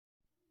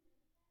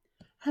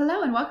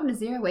Hello and welcome to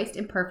Zero Waste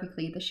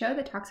Imperfectly, the show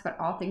that talks about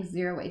all things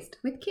zero waste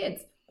with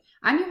kids.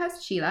 I'm your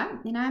host Sheila,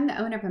 and I'm the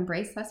owner of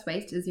Embrace Less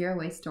Waste, a zero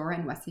waste store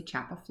in Wesley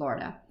Chapel,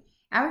 Florida.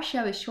 Our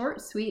show is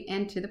short, sweet,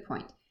 and to the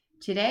point.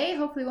 Today,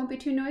 hopefully it won't be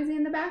too noisy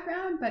in the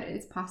background, but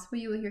it's possible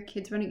you will hear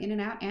kids running in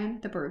and out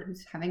and the bird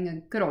who's having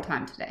a good old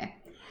time today.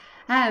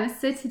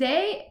 So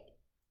today,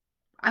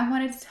 I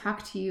wanted to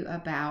talk to you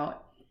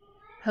about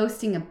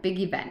hosting a big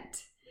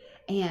event.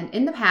 And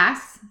in the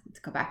past, let's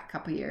go back a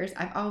couple years,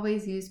 I've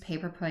always used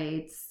paper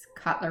plates,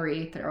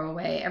 cutlery,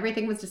 throwaway,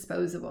 everything was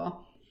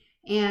disposable.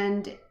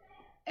 And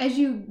as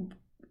you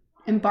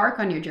embark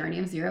on your journey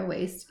of zero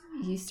waste,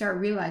 you start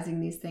realizing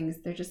these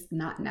things, they're just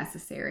not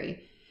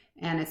necessary.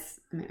 And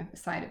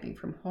aside of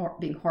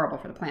being horrible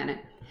for the planet.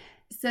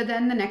 So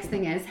then the next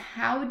thing is,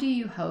 how do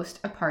you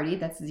host a party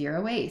that's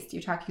zero waste?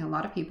 You're talking a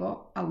lot of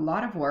people, a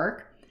lot of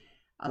work,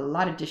 a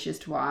lot of dishes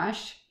to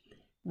wash.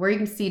 Where you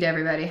can seat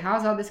everybody,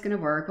 how's all this going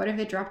to work? What if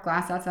they drop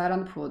glass outside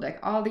on the pool deck?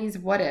 All these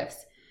what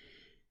ifs.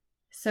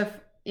 So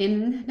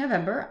in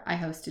November, I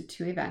hosted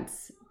 2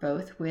 events,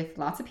 both with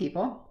lots of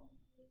people.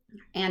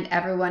 And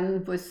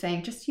everyone was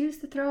saying, just use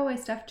the throwaway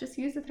stuff. Just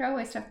use the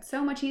throwaway stuff. It's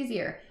so much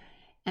easier.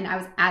 And I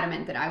was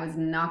adamant that I was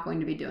not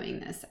going to be doing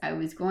this. I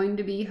was going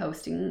to be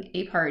hosting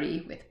a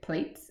party with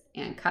plates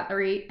and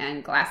cutlery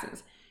and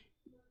glasses,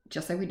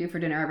 just like we do for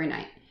dinner every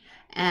night.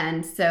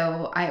 And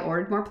so I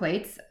ordered more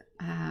plates.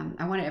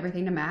 I wanted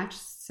everything to match,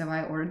 so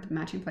I ordered the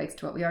matching plates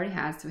to what we already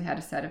had. So we had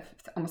a set of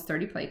almost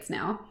 30 plates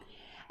now.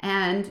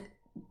 And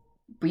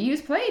we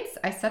used plates.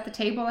 I set the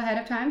table ahead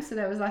of time so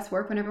that it was less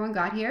work when everyone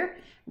got here.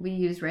 We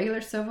used regular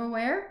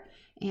silverware,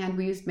 and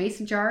we used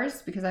mason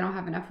jars because I don't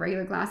have enough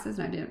regular glasses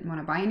and I didn't want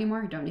to buy any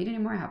more. I don't need any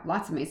more. I have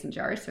lots of mason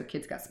jars. So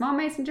kids got small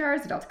mason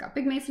jars, adults got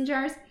big mason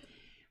jars.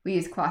 We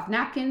used cloth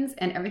napkins,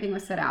 and everything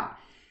was set out.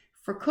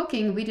 For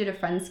cooking, we did a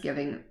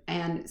Friendsgiving,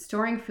 and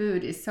storing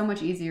food is so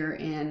much easier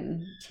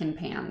in tin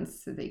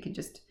pans, so that you can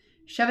just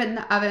shove it in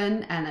the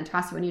oven and then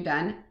toss it when you're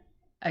done.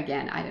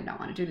 Again, I did not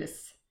want to do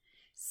this.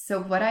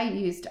 So what I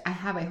used, I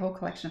have a whole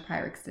collection of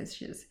Pyrex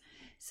dishes.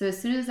 So as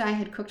soon as I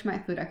had cooked my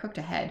food, I cooked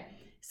ahead.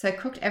 So I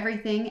cooked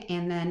everything,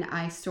 and then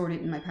I stored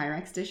it in my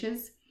Pyrex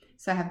dishes.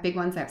 So I have big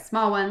ones, I have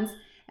small ones,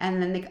 and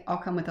then they all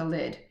come with a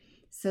lid.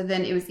 So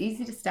then it was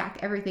easy to stack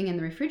everything in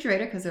the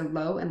refrigerator because they're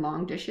low and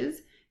long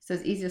dishes. So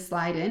it's easy to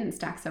slide in and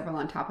stack several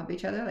on top of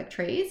each other like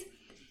trays.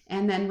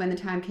 And then when the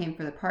time came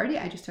for the party,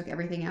 I just took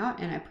everything out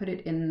and I put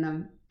it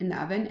in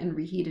the oven and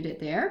reheated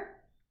it there.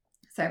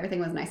 So everything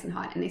was nice and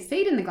hot. And they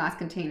stayed in the glass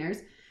containers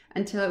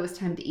until it was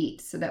time to eat,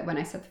 so that when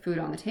I set the food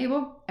on the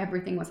table,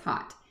 everything was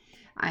hot.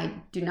 I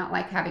do not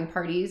like having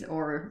parties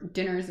or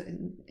dinners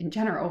in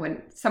general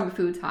when some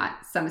food's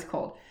hot, some is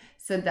cold.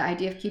 So the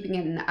idea of keeping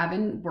it in the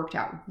oven worked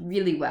out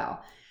really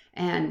well.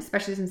 And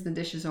especially since the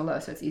dishes are low,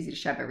 so it's easy to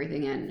shove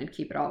everything in and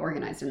keep it all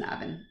organized in the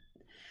oven.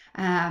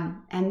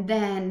 And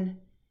then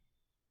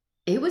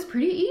it was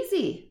pretty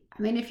easy.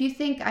 I mean, if you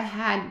think I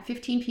had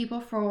 15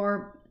 people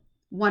for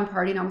one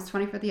party and almost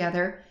 20 for the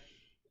other,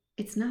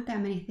 it's not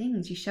that many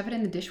things. You shove it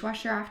in the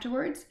dishwasher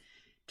afterwards.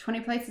 20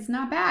 plates is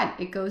not bad.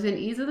 It goes in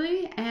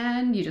easily,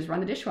 and you just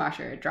run the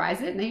dishwasher. It dries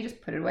it, and then you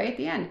just put it away at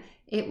the end.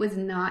 It was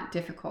not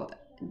difficult.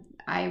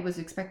 I was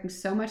expecting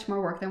so much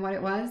more work than what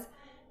it was.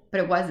 But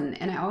it wasn't.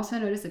 And I also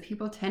noticed that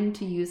people tend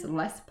to use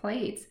less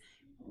plates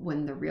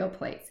when the real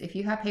plates. If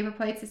you have paper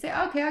plates, they say,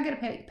 okay, I'll get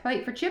a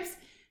plate for chips.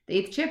 They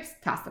eat the chips,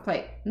 toss the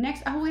plate.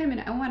 Next, oh, wait a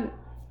minute, I want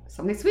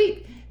something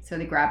sweet. So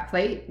they grab a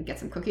plate and get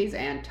some cookies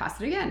and toss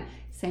it again.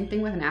 Same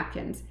thing with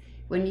napkins.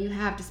 When you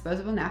have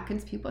disposable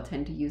napkins, people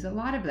tend to use a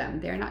lot of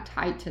them. They're not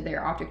tied to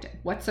their object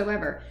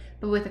whatsoever.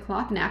 But with the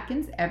cloth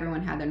napkins,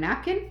 everyone had their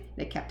napkin.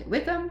 They kept it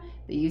with them.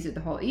 They used it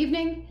the whole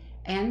evening.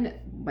 And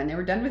when they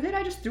were done with it,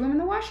 I just threw them in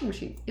the washing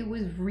machine. It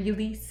was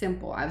really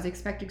simple. I was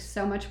expecting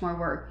so much more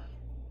work,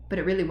 but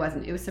it really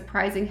wasn't. It was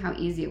surprising how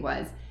easy it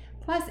was.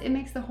 Plus, it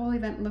makes the whole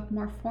event look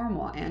more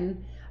formal,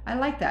 and I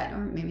like that. Or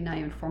maybe not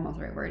even formal is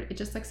the right word. It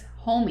just looks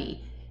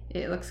homey.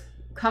 It looks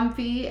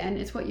comfy, and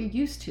it's what you're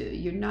used to.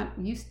 You're not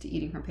used to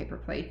eating from paper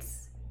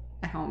plates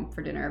at home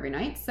for dinner every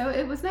night, so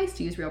it was nice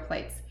to use real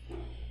plates.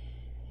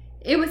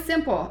 It was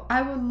simple.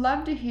 I would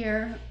love to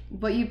hear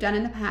what you've done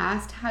in the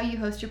past, how you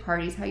host your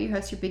parties, how you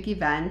host your big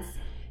events.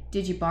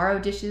 Did you borrow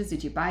dishes?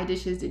 Did you buy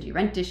dishes? Did you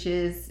rent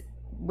dishes?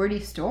 Where do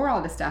you store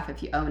all the stuff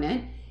if you own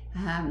it?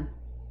 I'd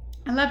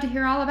love to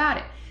hear all about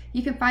it.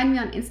 You can find me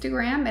on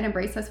Instagram at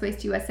Embrace Less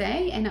Waste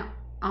USA, and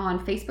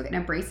on Facebook at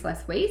Embrace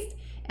Less Waste.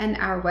 And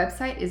our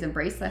website is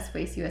Embrace Less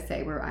Waste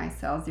USA, where I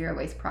sell zero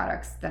waste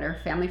products that are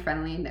family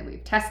friendly and that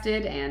we've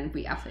tested and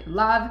we absolutely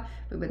love.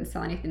 We wouldn't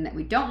sell anything that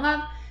we don't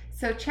love.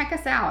 So check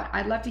us out.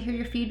 I'd love to hear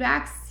your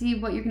feedback, see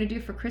what you're going to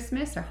do for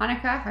Christmas or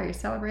Hanukkah, how you're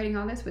celebrating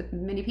all this with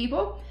many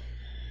people.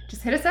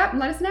 Just hit us up and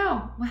let us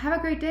know. Well, have a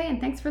great day, and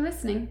thanks for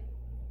listening.